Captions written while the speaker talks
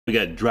We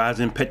got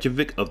Drazen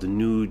Petrovic of the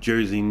New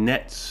Jersey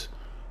Nets.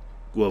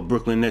 Well,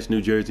 Brooklyn Nets, New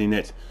Jersey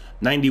Nets.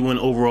 91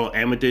 overall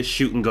Amethyst,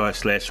 shooting guard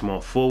 / small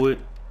forward.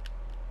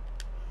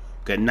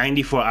 Got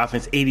 94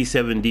 offense,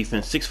 87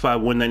 defense,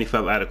 6'5",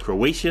 195 out of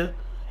Croatia.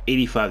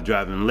 85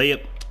 driving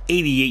layup,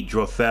 88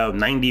 draw foul,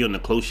 90 on the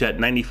close shot,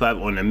 95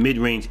 on the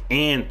mid-range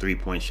and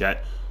three-point shot,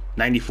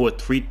 94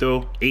 free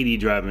throw, 80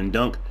 driving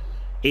dunk,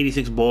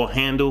 86 ball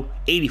handle,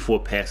 84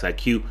 pass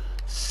IQ,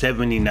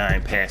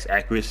 79 pass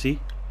accuracy.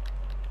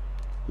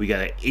 We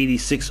got an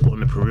 86 on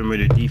the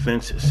perimeter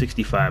defense,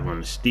 65 on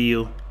the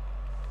steal.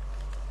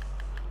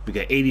 We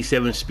got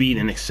 87 speed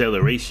and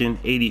acceleration,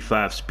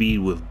 85 speed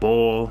with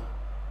ball,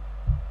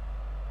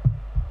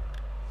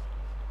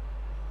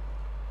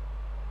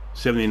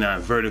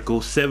 79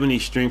 vertical, 70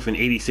 strength and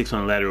 86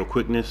 on lateral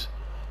quickness.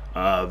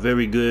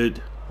 Very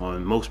good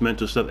on most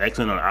mental stuff,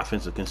 excellent on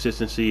offensive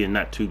consistency, and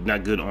not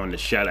good on the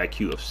shot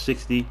IQ of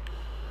 60.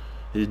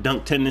 His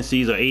dunk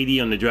tendencies are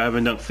 80 on the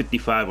driving dunk,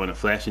 55 on the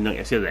flashing dunk.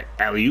 I said an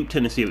alley-oop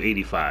tendency of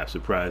 85,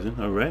 surprising.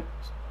 All right,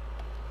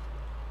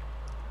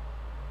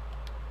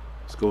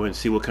 let's go ahead and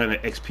see what kind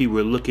of XP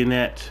we're looking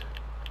at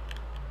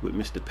with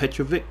Mr.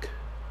 Petrovic.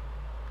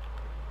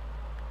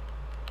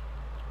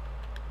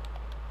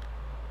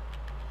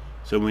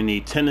 So we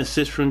need 10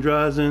 assists from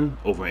Drazen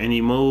over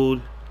any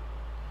mode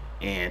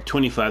and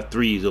 25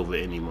 threes over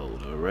any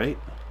mode, all right?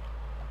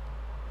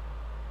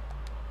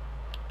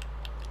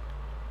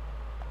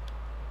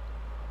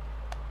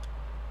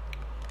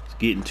 Let's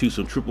get into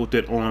some triple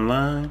threat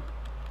online.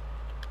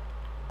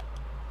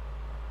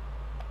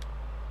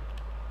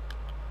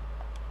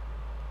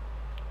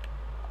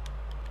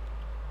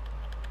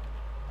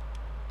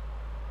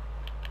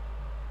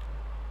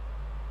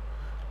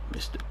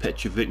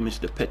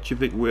 Mr.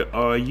 Petrovic, where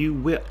are you?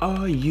 Where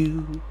are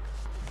you?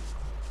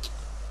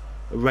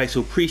 Alright,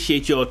 so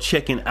appreciate y'all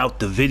checking out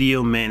the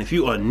video, man. If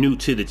you are new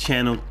to the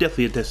channel,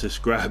 definitely hit that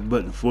subscribe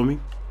button for me.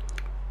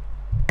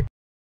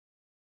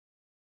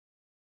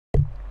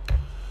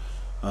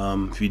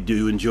 If you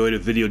do enjoy the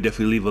video,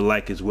 definitely leave a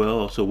like as well.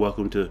 Also,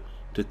 welcome to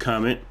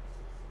comment.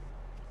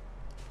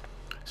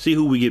 See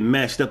who we get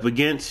matched up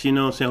against, you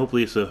know what I'm saying?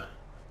 Hopefully it's a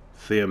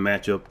fair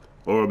matchup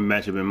or a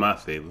matchup in my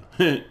favor.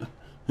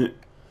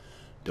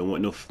 Don't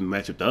want no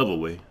matchup the other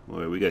way. All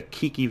right, we got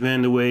Kiki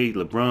Vanderway,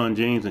 LeBron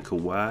James, and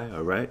Kawhi.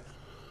 All right,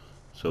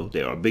 so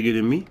they are bigger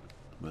than me,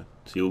 but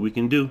see what we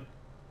can do.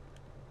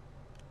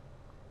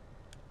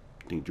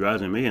 I think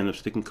Drazen may end up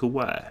sticking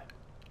Kawhi.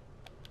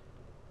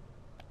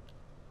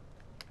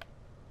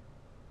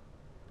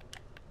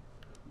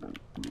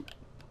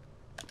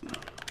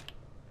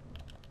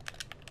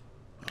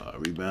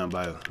 Rebound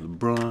by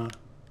LeBron.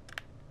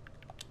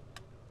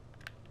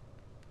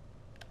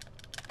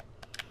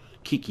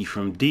 Kiki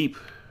from deep,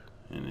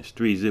 and it's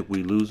 3-zip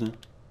we losing.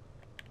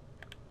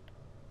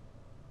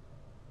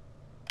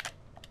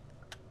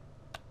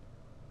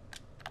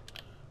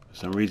 For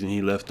some reason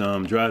he left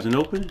Drazen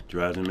open.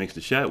 Drazen makes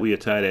the shot. We are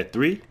tied at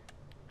 3.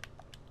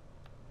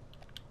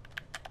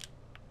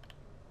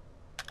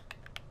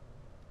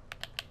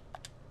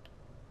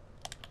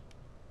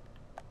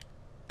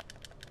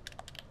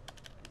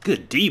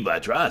 Good D by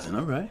Drazen,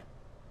 all right.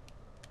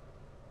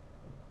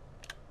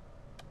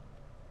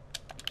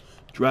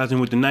 Drazen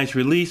with the nice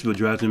release, but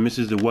Drazen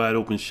misses the wide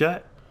open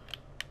shot.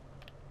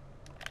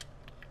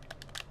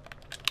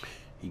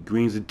 He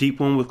greens the deep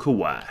one with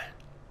Kawhi.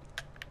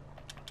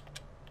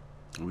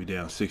 We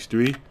down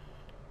 6-3.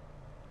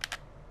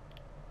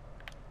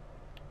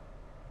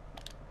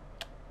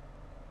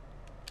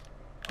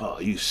 Oh,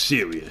 you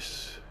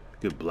serious?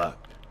 Good block.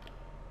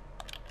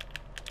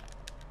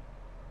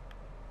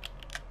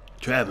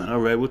 Drazen, all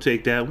right, we'll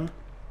take that one.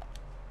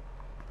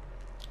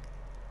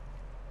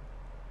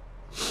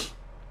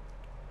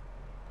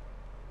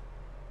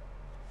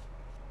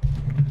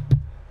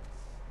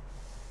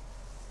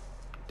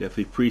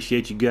 Definitely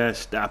appreciate you guys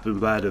stopping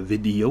by the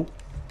video.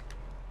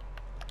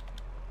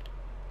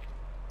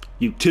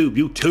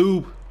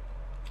 YouTube.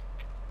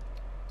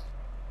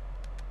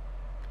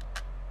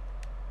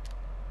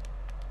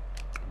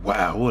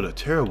 Wow, what a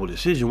terrible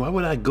decision. Why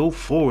would I go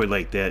forward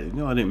like that? You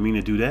know, I didn't mean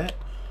to do that.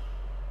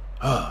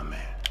 Oh,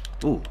 man.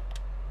 Ooh.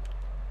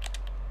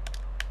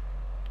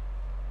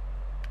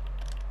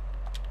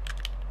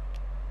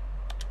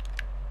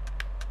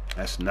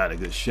 That's not a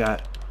good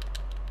shot.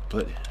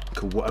 But,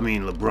 I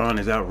mean, LeBron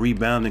is out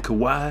rebounding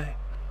Kawhi.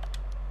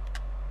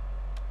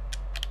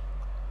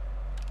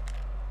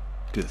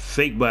 Good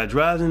fake by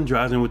Drazen.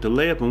 Drazen with the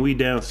layup, and we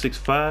down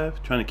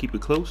 6-5. Trying to keep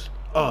it close.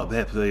 Oh,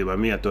 bad play by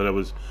me. I thought that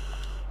was...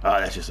 Oh,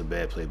 that's just a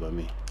bad play by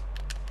me.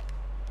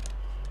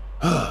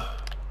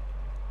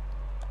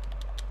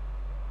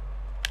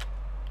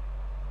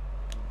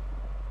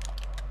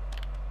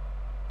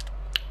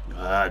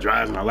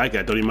 Drazen, I like that.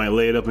 I thought he might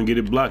lay it up and get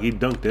it blocked. He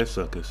dunked that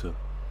sucker, so...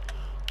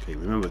 Okay,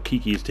 remember,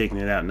 Kiki is taking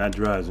it out, not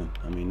Drazen.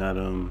 I mean, not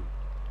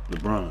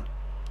LeBron.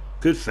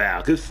 Good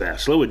foul, good foul.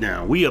 Slow it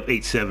down. We up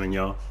 8-7,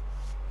 y'all.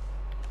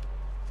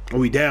 Oh,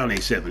 we down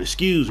 8-7.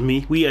 Excuse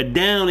me. We are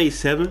down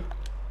 8-7.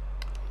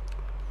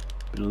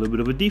 Been a little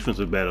bit of a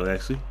defensive battle,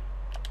 actually.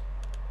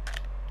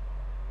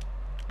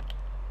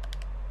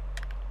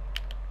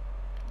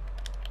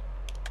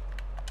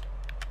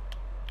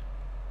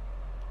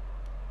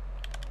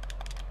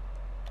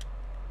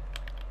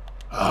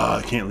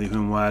 can't leave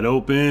him wide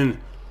open.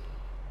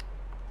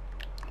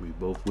 We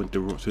both went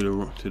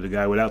to the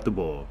guy without the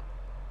ball.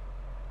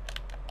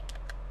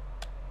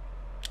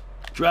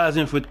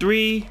 Drazen for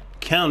 3.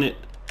 Count it.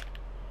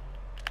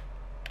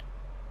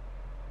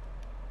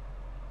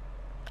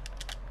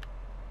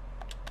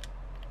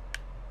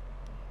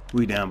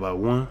 We down by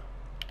 1.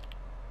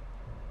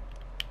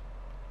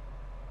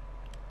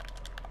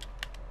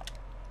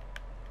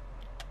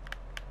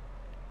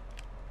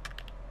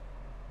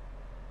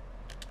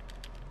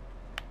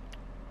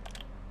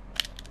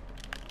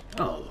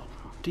 Oh,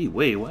 D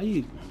Wade, why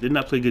you did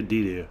not play good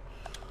D there?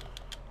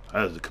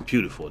 That was the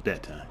computer fault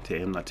that time.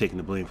 I'm not taking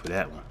the blame for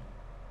that one.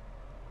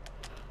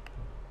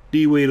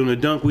 D Wade on the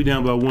dunk. We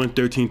down by 1,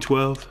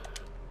 13-12.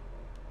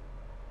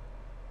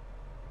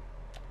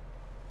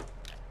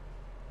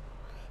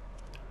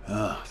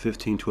 Ah,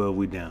 15-12.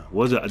 We down.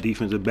 Was it a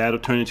defensive battle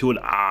turned into an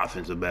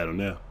offensive battle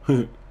now?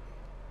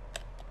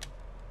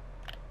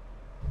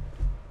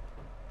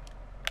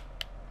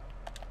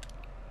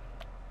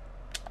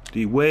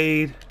 D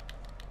Wade.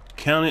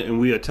 Count it, and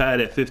we are tied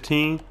at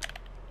 15.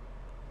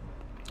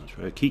 That's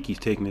right. Kiki's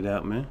taking it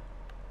out, man.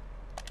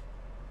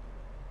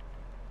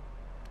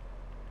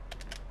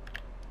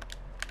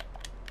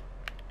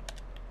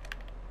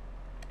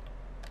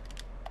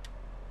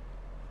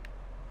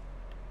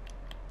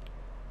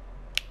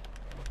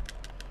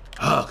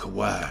 Ah,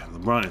 Kawhi.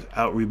 LeBron is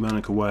out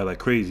rebounding Kawhi like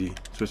crazy,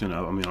 especially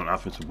on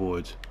offensive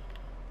boards.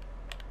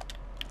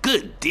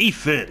 Good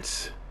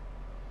defense.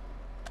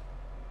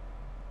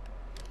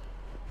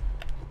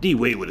 D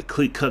Wade with a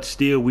cleat cut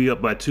steal. We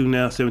up by 2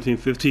 now,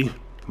 17-15.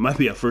 Might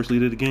be our first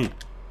lead of the game.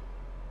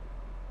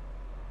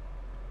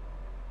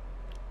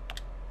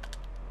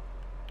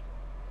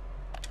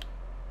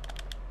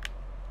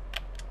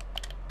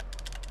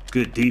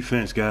 Good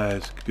defense,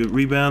 guys. Good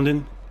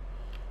rebounding.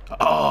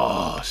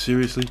 Oh,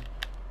 seriously?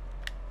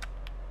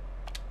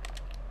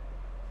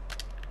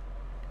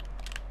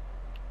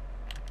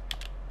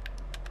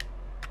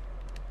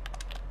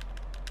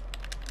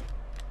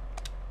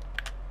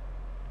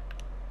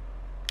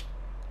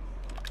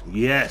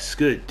 Yes,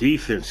 good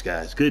defense,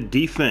 guys. Good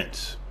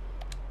defense.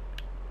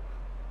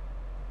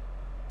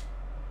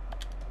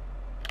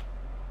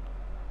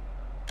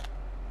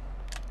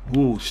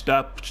 Ooh,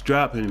 stops,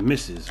 drop, and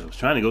misses. I was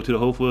trying to go to the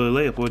hole for a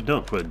layup or a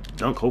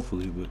dunk,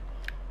 hopefully, but.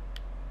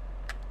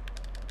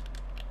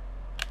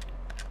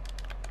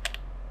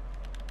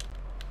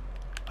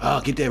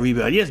 Oh, get that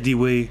rebound. Yes, D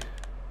Wade.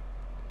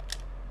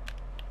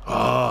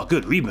 Oh,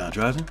 good rebound,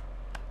 Drazen.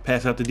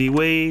 Pass out to D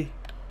Wade.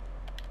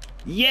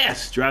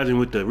 Yes, Drazen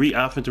with the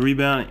offensive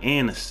rebound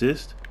and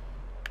assist.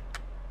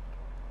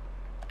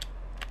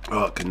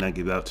 Oh, could not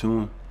give out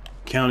to him.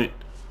 Count it.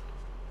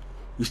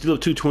 We still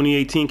up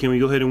 2-20-18. Can we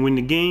go ahead and win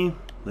the game?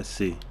 Let's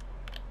see.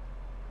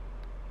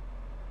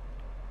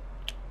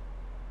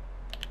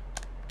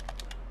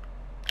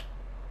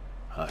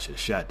 I should have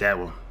shot that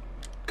one.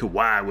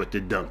 Kawhi with the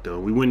dunk,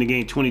 though. We win the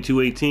game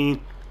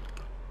 22-18.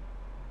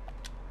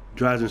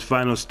 Drazen's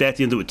final stats.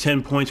 He ends up with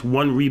 10 points,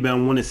 1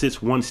 rebound, 1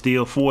 assist, 1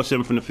 steal,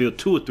 4-7 from the field,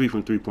 2 of 3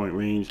 from 3-point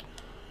range.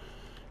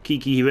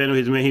 Kiki ran with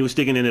his man. He was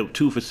sticking in at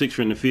 2 for 6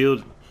 from the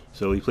field,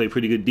 so he played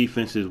pretty good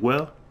defense as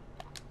well.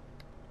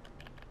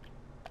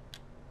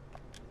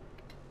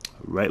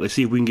 All right, let's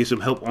see if we can get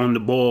some help on the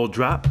ball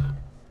drop.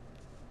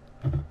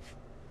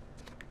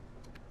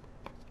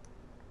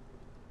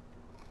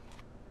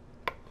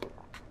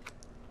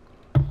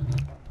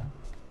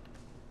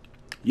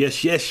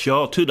 Yes, yes,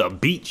 y'all. To the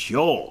beach,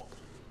 y'all.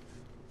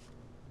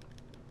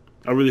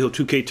 I really hope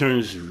 2K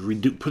turns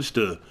puts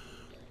the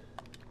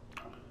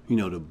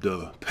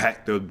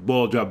the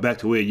ball drop back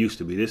to where it used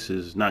to be. This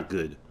is not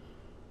good.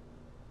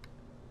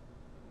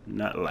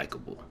 Not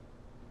likable.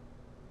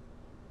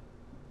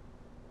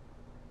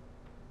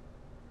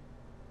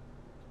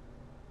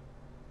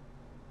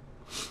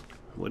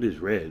 What is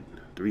red?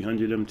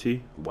 300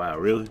 MT? Wow,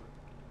 really?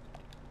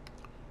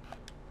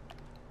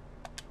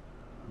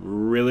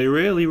 Really,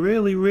 really,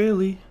 really,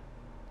 really?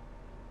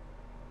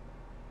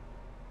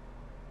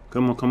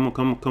 Come on, come on,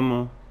 come on, come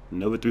on.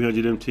 Another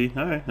 300 MT.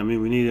 Alright, I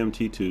mean, we need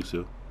MT too,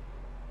 so.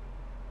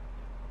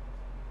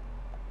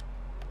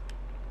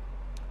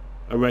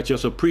 Alright, y'all,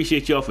 so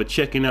appreciate y'all for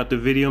checking out the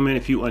video, man.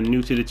 If you are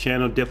new to the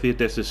channel, definitely hit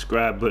that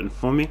subscribe button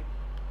for me.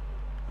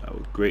 I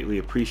would greatly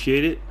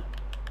appreciate it.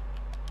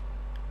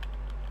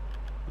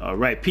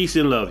 Alright, peace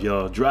and love,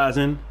 y'all.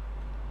 Drazen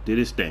did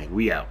his thing.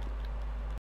 We out.